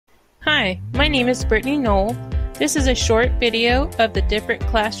Hi, my name is Brittany Knoll. This is a short video of the different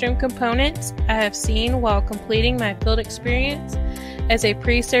classroom components I have seen while completing my field experience as a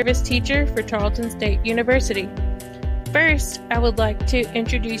pre-service teacher for Tarleton State University. First, I would like to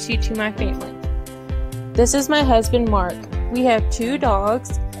introduce you to my family. This is my husband, Mark. We have 2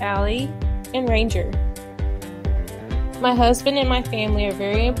 dogs, Allie and Ranger. My husband and my family are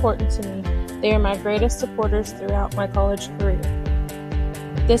very important to me. They are my greatest supporters throughout my college career.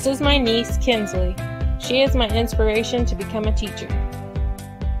 This is my niece, Kinsley. She is my inspiration to become a teacher.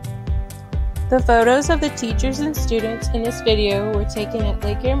 The photos of the teachers and students in this video were taken at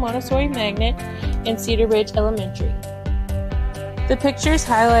Lake Air Montessori Magnet and Cedar Ridge Elementary. The pictures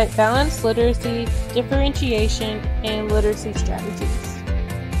highlight balanced literacy, differentiation, and literacy strategies.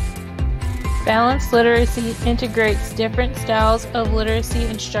 Balanced literacy integrates different styles of literacy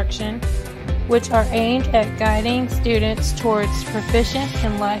instruction, which are aimed at guiding students towards proficient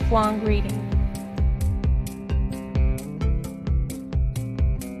and lifelong reading.